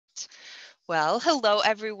Well, hello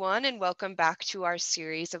everyone, and welcome back to our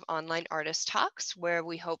series of online artist talks, where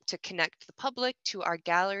we hope to connect the public to our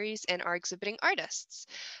galleries and our exhibiting artists.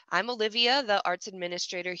 I'm Olivia, the arts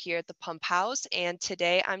administrator here at the Pump House, and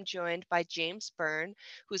today I'm joined by James Byrne,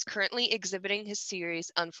 who's currently exhibiting his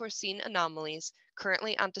series Unforeseen Anomalies,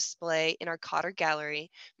 currently on display in our Kader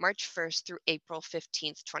Gallery, March 1st through April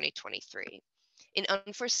 15th, 2023. In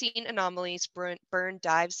Unforeseen Anomalies, Byrne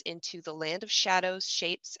dives into the land of shadows,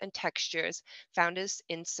 shapes, and textures found us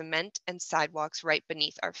in cement and sidewalks right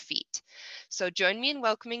beneath our feet. So join me in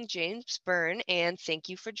welcoming James Byrne, and thank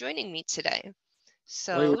you for joining me today. Well,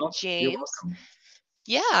 So you're James, welcome.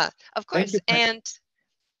 yeah, of Thank course. you. And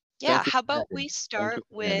yeah, Thank you how for about having we me. Thank start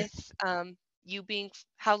you for having with you being,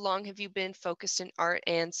 how long have you been focused in art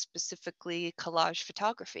and specifically collage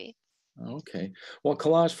photography? me. Okay. Well,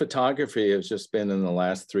 collage photography has just been in the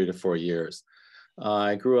last 3 to 4 years.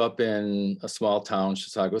 I grew up in a small town,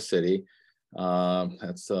 Chisago City.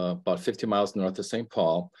 That's about 50 miles north of St.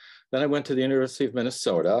 Paul. Then I went to the University of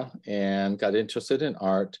Minnesota and got interested in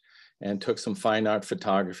art and took some fine art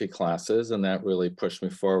photography classes, and that really pushed me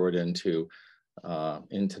forward into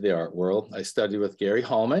the art world. I studied with Gary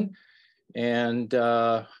Hallman, and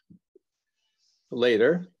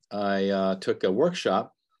later I took a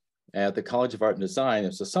workshop at the College of Art and Design. It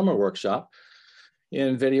was a summer workshop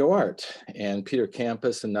in video art, and Peter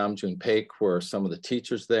Campus and Namjoon Paik were some of the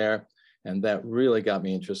teachers there, and that really got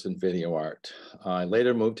me interested in video art. I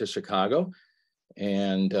later moved to Chicago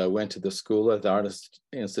and went to the School of the Artists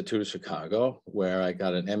Institute of Chicago, where I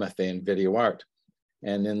got an MFA in video art.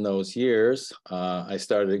 And in those years, I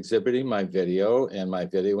started exhibiting my video and my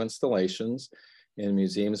video installations in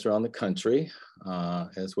museums around the country,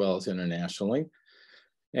 as well as internationally.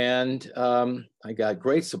 And I got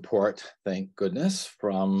great support, thank goodness,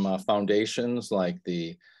 from foundations like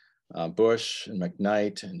the Bush and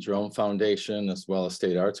McKnight and Jerome Foundation, as well as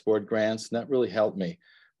State Arts Board grants, and that really helped me.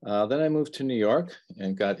 Then I moved to New York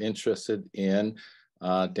and got interested in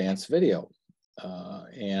dance video.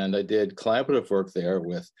 And I did collaborative work there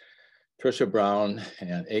with Trisha Brown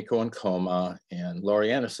and Aiko and Coma and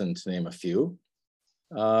Laurie Anderson, to name a few.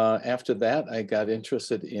 After that, I got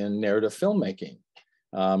interested in narrative filmmaking.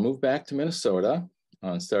 Moved back to Minnesota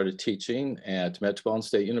and started teaching at Metropolitan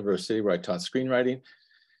State University, where I taught screenwriting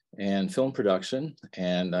and film production.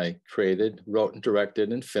 And I created, wrote, and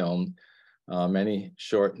directed and filmed many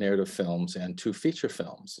short narrative films and 2 feature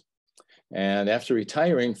films. And after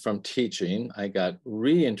retiring from teaching, I got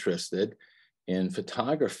reinterested in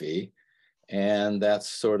photography. And that's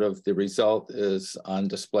sort of the result is on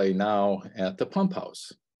display now at the Pump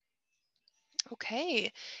House.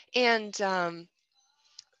 Okay. And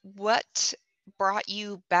what brought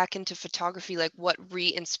you back into photography? Like, what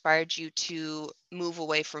re-inspired you to move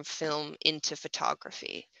away from film into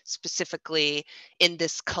photography, specifically in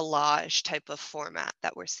this collage type of format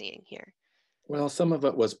that we're seeing here? Well, some of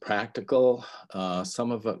it was practical.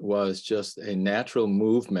 Some of it was just a natural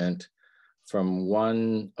movement from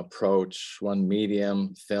one approach, one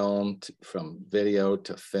medium, film, from video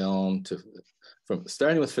to film, from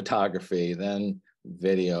starting with photography, then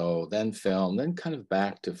video, then film, then kind of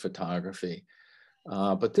back to photography.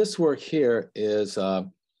 But this work here is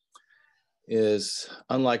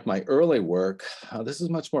unlike my early work. This is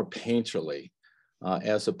much more painterly,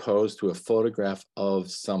 as opposed to a photograph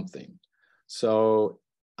of something. So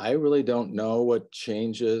I really don't know what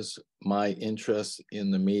changes my interest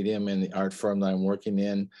in the medium and the art form that I'm working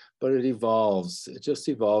in, but it evolves. It just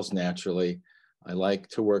evolves naturally. I like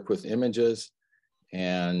to work with images,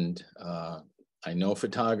 and I know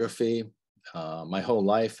photography. My whole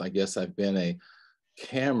life, I guess I've been a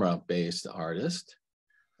camera-based artist.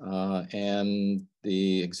 And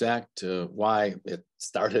the exact why it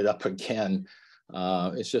started up again,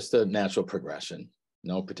 it's just a natural progression,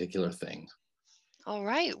 no particular thing. All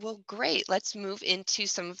right, well, great. Let's move into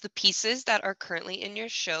some of the pieces that are currently in your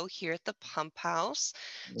show here at the Pump House.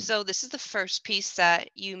 So this is the first piece that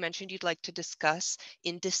you mentioned you'd like to discuss,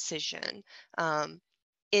 Indecision.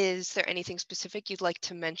 Is there anything specific you'd like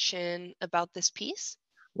to mention about this piece?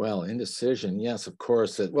 Well, Indecision, yes, of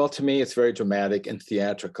course. Well, to me, it's very dramatic and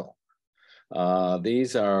theatrical.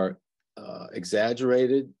 These are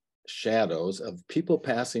exaggerated shadows of people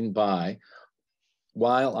passing by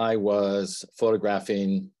while I was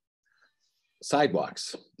photographing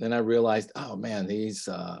sidewalks. Then I realized, oh man, these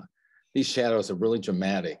shadows are really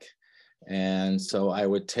dramatic. And so I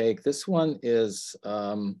would take, this one is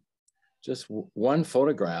just one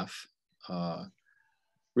photograph,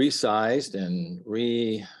 resized and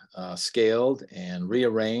rescaled and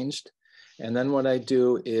rearranged. And then what I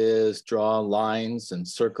do is draw lines and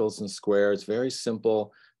circles and squares, very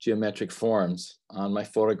simple geometric forms on my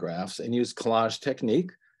photographs and use collage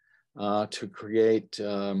technique to create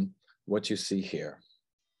what you see here.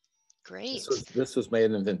 Great. This was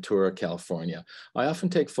made in Ventura, California. I often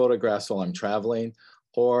take photographs while I'm traveling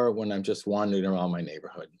or when I'm just wandering around my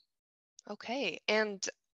neighborhood. Okay. And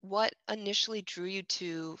what initially drew you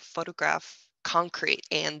to photograph concrete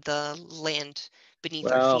and the land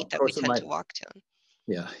beneath our Well, feet of that we course, tend to walk to?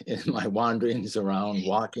 yeah, in my wanderings around,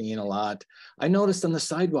 walking a lot, I noticed on the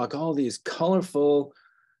sidewalk all these colorful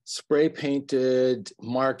spray painted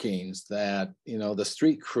markings that, the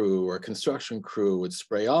street crew or construction crew would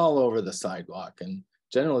spray all over the sidewalk. And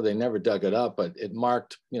generally they never dug it up, but it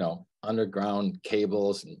marked, underground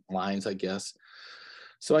cables and lines, I guess.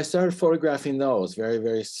 So I started photographing those very,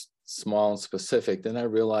 very small and specific. Then I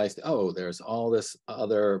realized, oh, there's all this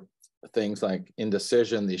other things like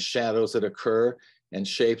indecision, these shadows that occur and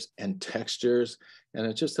shapes and textures. And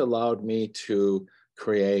it just allowed me to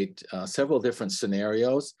create several different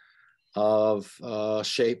scenarios of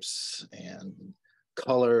shapes and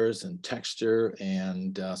colors and texture.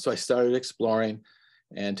 And so I started exploring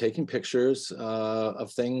and taking pictures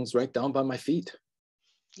of things right down by my feet.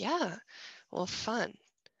 Yeah. Well, fun.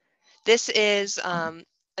 This is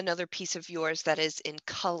another piece of yours that is in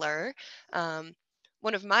color. Um,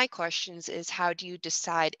 One of my questions is, how do you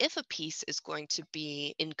decide if a piece is going to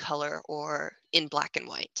be in color or in black and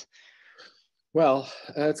white? Well,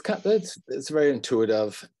 it's very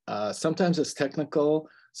intuitive. Sometimes it's technical.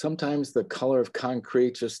 Sometimes the color of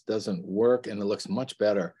concrete just doesn't work, and it looks much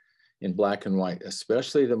better in black and white,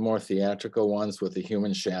 especially the more theatrical ones with the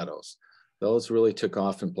human shadows. Those really took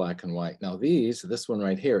off in black and white. Now this one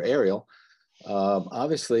right here, Ariel,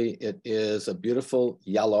 obviously it is a beautiful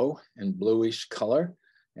yellow and bluish color.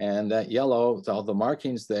 And that yellow, all the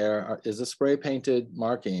markings there is a spray painted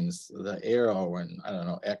markings, the arrow and I don't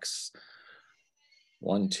know, X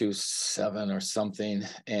 127 or something.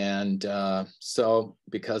 And so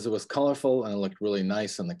because it was colorful and it looked really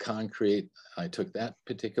nice on the concrete, I took that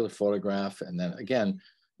particular photograph. And then again,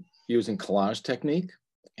 using collage technique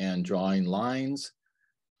and drawing lines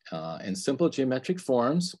in simple geometric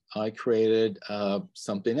forms, I created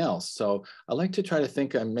something else. So I like to try to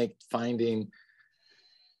think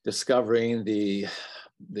discovering the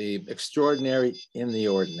extraordinary in the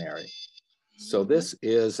ordinary. So this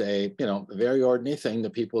is a very ordinary thing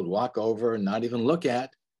that people would walk over and not even look at.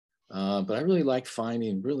 But I really like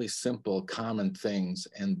finding really simple, common things,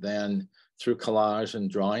 and then through collage and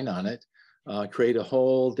drawing on it, create a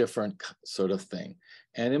whole different sort of thing.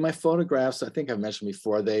 And in my photographs, I think I've mentioned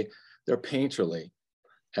before, they're painterly,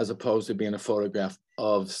 as opposed to being a photograph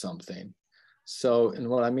of something. So, and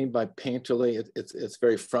what I mean by painterly, it's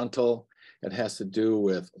very frontal. It has to do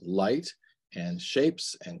with light and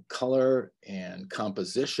shapes and color and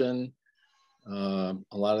composition, a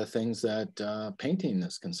lot of things that painting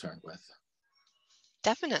is concerned with.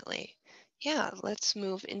 Definitely. Yeah, let's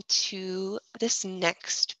move into this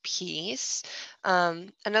next piece.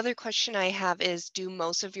 Another question I have is, do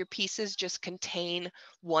most of your pieces just contain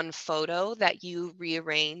one photo that you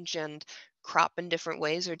rearrange and crop in different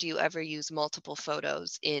ways, or do you ever use multiple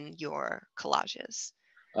photos in your collages?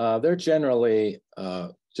 They're generally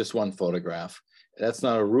just one photograph. That's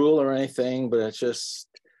not a rule or anything, but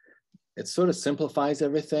it sort of simplifies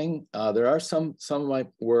everything. There are some of my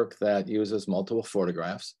work that uses multiple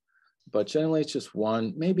photographs, but generally it's just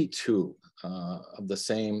one, maybe two of the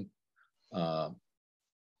same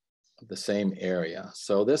area.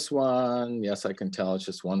 So this one, yes, I can tell it's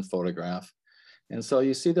just one photograph. And so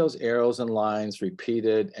you see those arrows and lines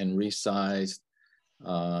repeated and resized.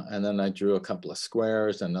 And then I drew a couple of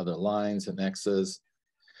squares and other lines and X's.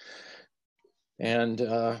 And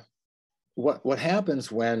what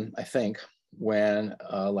happens when, I think, when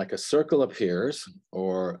like a circle appears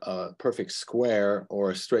or a perfect square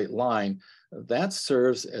or a straight line, that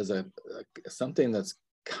serves as something that's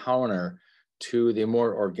counter to the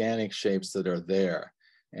more organic shapes that are there.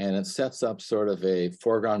 And it sets up sort of a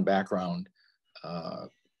foreground background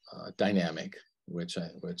dynamic, which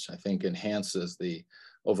I think enhances the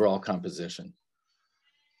overall composition.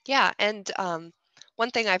 Yeah, and one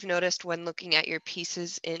thing I've noticed when looking at your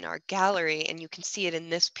pieces in our gallery, and you can see it in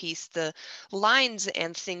this piece, the lines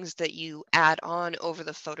and things that you add on over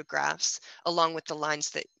the photographs, along with the lines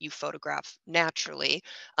that you photograph naturally,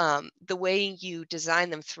 the way you design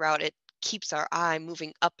them throughout, it keeps our eye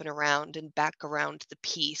moving up and around and back around the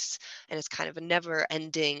piece, and it's kind of a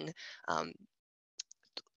never-ending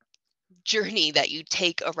journey that you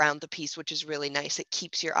take around the piece, which is really nice. It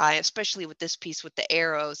keeps your eye, especially with this piece with the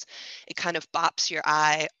arrows, it kind of bops your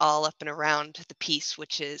eye all up and around the piece,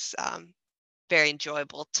 which is very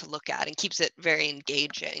enjoyable to look at and keeps it very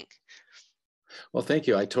engaging. Well, thank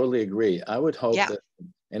you. I totally agree. I would hope Yeah. that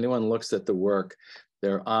anyone looks at the work,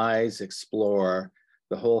 their eyes explore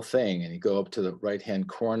the whole thing, and you go up to the right-hand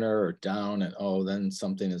corner or down, and oh, then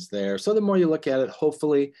something is there. So the more you look at it,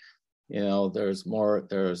 hopefully, there's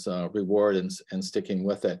reward in sticking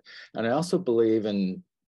with it. And I also believe in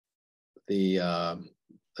the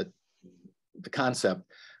concept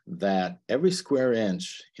that every square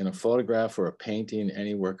inch in a photograph or a painting,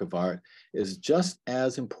 any work of art, is just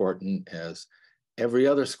as important as every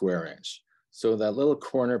other square inch. So that little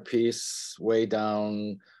corner piece way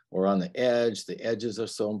down or on the edges are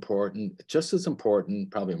so important, just as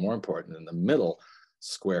important, probably more important than the middle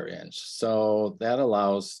square inch. So that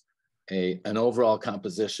allows an overall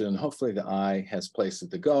composition. Hopefully the eye has places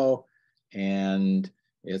to go, and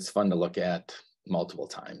it's fun to look at multiple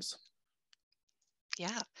times.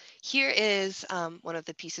 Yeah, here is one of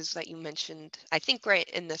the pieces that you mentioned. I think right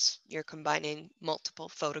in this, you're combining multiple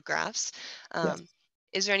photographs. Yes.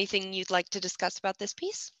 Is there anything you'd like to discuss about this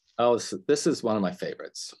piece? Oh, this is one of my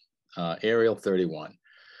favorites, Ariel 31.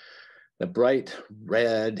 The bright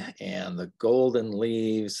red and the golden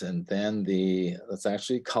leaves, and then that's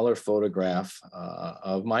actually a color photograph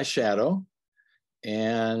of my shadow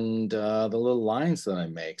and the little lines that I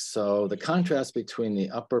make. So the contrast between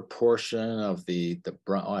the upper portion of the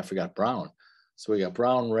brown, oh, I forgot brown. So we got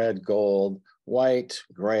brown, red, gold, white,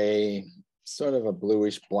 gray, sort of a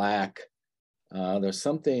bluish black. There's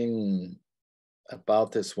something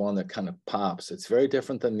about this one that kind of pops. It's very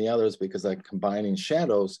different than the others because I'm combining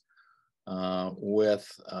shadows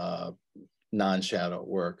with non-shadow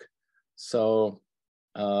work. So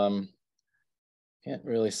can't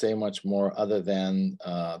really say much more other than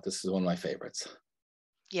this is one of my favorites.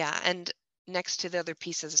 Yeah, and next to the other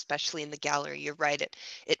pieces, especially in the gallery, you're right,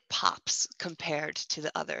 it pops compared to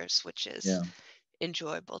the others, which is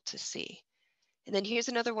enjoyable to see. And then here's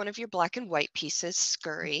another one of your black and white pieces,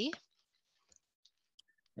 Scurry.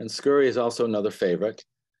 And Scurry is also another favorite.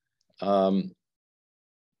 There's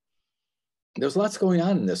lots going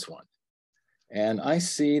on in this one. And I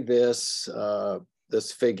see this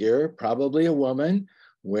figure, probably a woman,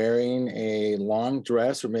 wearing a long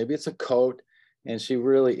dress, or maybe it's a coat, and she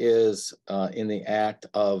really is in the act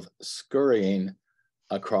of scurrying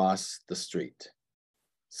across the street.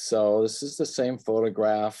 So this is the same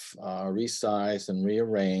photograph, resized and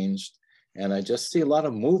rearranged, and I just see a lot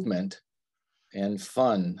of movement and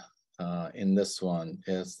fun in this one.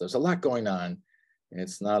 There's a lot going on.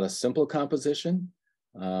 It's not a simple composition,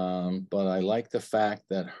 but I like the fact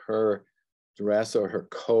that her dress or her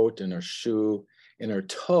coat and her shoe and her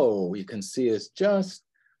toe, you can see is just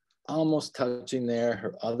almost touching there.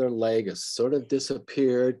 Her other leg has sort of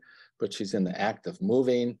disappeared, but she's in the act of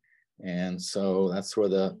moving. And so that's where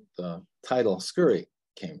the title Scurry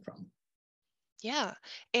came from. Yeah,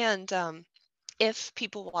 and if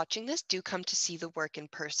people watching this do come to see the work in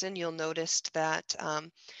person, you'll notice that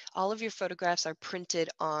all of your photographs are printed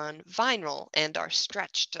on vinyl and are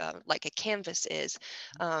stretched like a canvas is.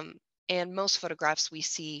 And most photographs we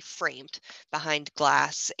see framed behind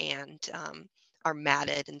glass and are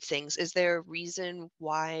matted and things. Is there a reason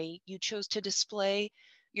why you chose to display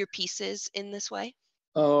your pieces in this way?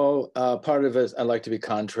 Oh, part of it, I like to be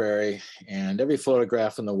contrary. And every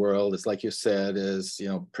photograph in the world is, like you said, is,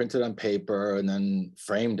 printed on paper and then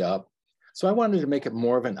framed up. So I wanted to make it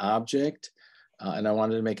more of an object and I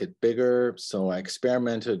wanted to make it bigger. So I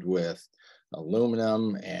experimented with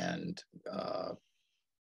aluminum and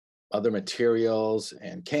other materials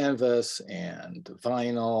and canvas and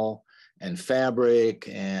vinyl and fabric.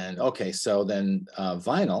 And okay, so then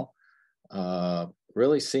vinyl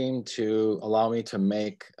really seemed to allow me to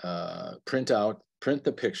make, print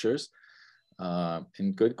the pictures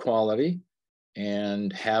in good quality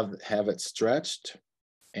and have it stretched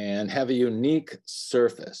and have a unique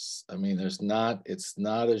surface. I mean, it's not a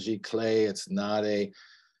giclée, it's not a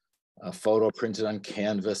photo printed on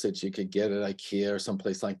canvas that you could get at IKEA or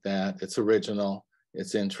someplace like that. It's original,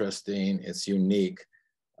 it's interesting, it's unique,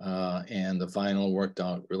 and the vinyl worked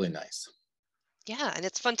out really nice. Yeah, and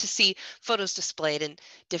it's fun to see photos displayed in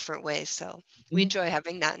different ways. So we enjoy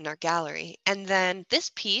having that in our gallery. And then this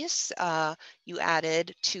piece you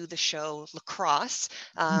added to the show Lacrosse.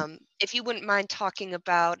 If you wouldn't mind talking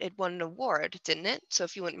about it, won an award, didn't it? So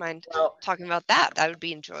if you wouldn't mind talking about that, that would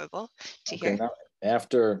be enjoyable to hear. Now,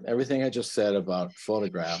 after everything I just said about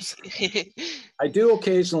photographs, I do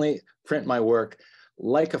occasionally print my work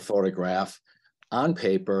like a photograph on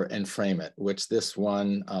paper and frame it, which this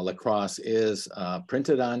one, Lacrosse, is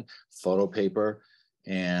printed on photo paper.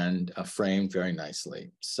 and framed very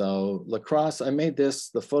nicely. So La Crosse, I made this,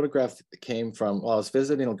 the photograph came from, well, I was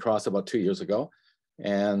visiting La Crosse about 2 years ago,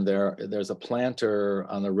 and there's a planter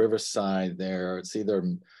on the riverside there. It's either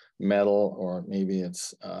metal or maybe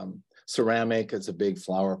it's ceramic. It's a big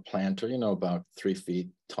flower planter, you know, about 3 feet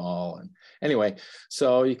tall. And anyway,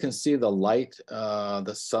 so you can see the light,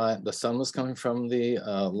 the sun was coming from the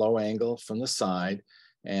low angle from the side.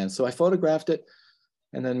 And so I photographed it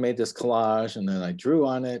and then made this collage, and then I drew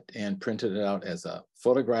on it and printed it out as a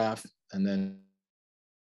photograph. And then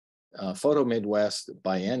Photo Midwest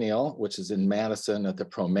Biennial, which is in Madison at the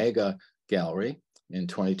Promega Gallery in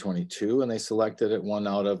 2022. And they selected it, one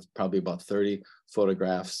out of probably about 30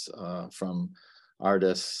 photographs from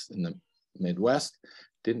artists in the Midwest.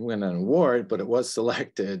 Didn't win an award, but it was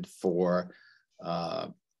selected for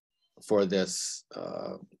this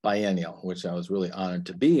biennial, which I was really honored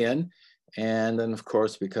to be in. And then, of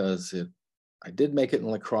course, because I did make it in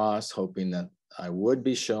La Crosse, hoping that I would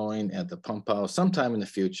be showing at the Pump House sometime in the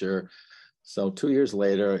future. So 2 years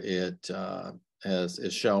later, it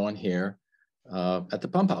is shown here at the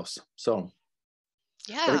Pump House. So,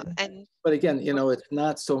 Yeah, but again, you know, it's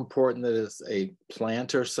not so important that it's a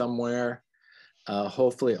planter somewhere.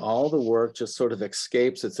 Hopefully, all the work just sort of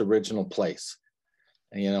escapes its original place.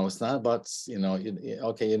 And, you know, it's not about, you know,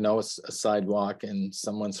 okay, you know, it's a sidewalk and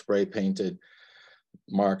someone spray painted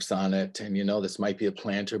marks on it, and you know, this might be a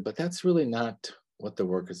planter, but that's really not what the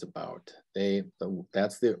work is about.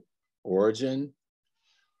 That's the origin,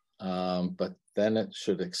 but then it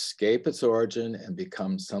should escape its origin and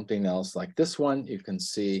become something else. Like this one, you can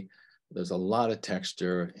see there's a lot of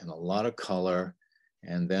texture and a lot of color.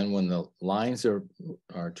 And then when the lines are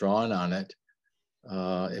drawn on it,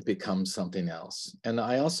 it becomes something else. And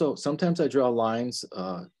I also, sometimes I draw lines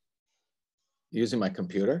using my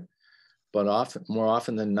computer, but more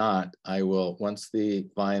often than not, I will, once the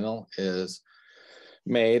vinyl is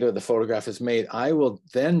made or the photograph is made, I will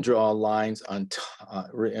then draw lines on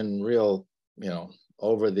in real, you know,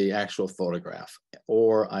 over the actual photograph,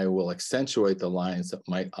 or I will accentuate the lines that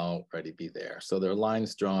might already be there. So there are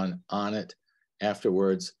lines drawn on it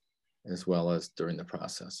afterwards, as well as during the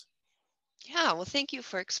process. Yeah, well, thank you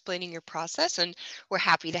for explaining your process, and we're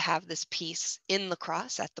happy to have this piece in La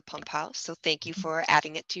Crosse at the Pump House. So thank you for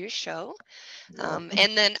adding it to your show.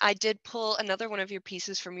 And then I did pull another one of your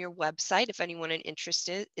pieces from your website. If anyone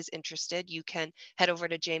is interested, you can head over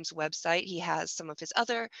to James' website. He has some of his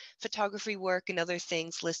other photography work and other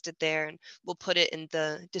things listed there, and we'll put it in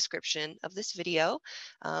the description of this video.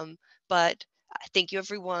 But thank you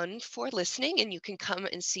everyone for listening, and you can come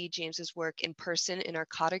and see James's work in person in our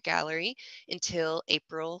Kader Gallery until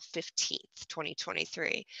April 15th,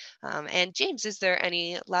 2023. And James, is there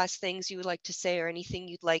any last things you would like to say or anything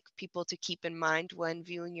you'd like people to keep in mind when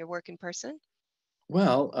viewing your work in person?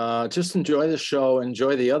 Well, just enjoy the show,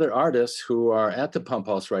 enjoy the other artists who are at the Pump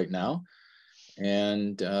House right now,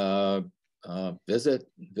 and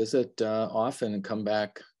visit often and come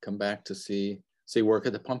back to see work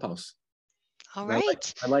at the Pump House. All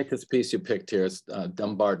right. I like this piece you picked here. It's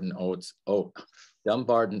Dumbarton Oaks,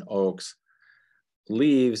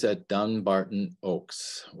 Leaves at Dumbarton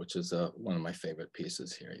Oaks, which is one of my favorite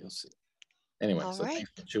pieces here. You'll see. Anyway, All so right.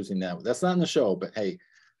 thanks for choosing that. That's not in the show, but hey,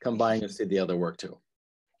 come by and see the other work too.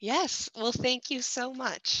 Yes. Well, thank you so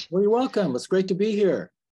much. Well, you're welcome. It's great to be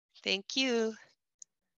here. Thank you.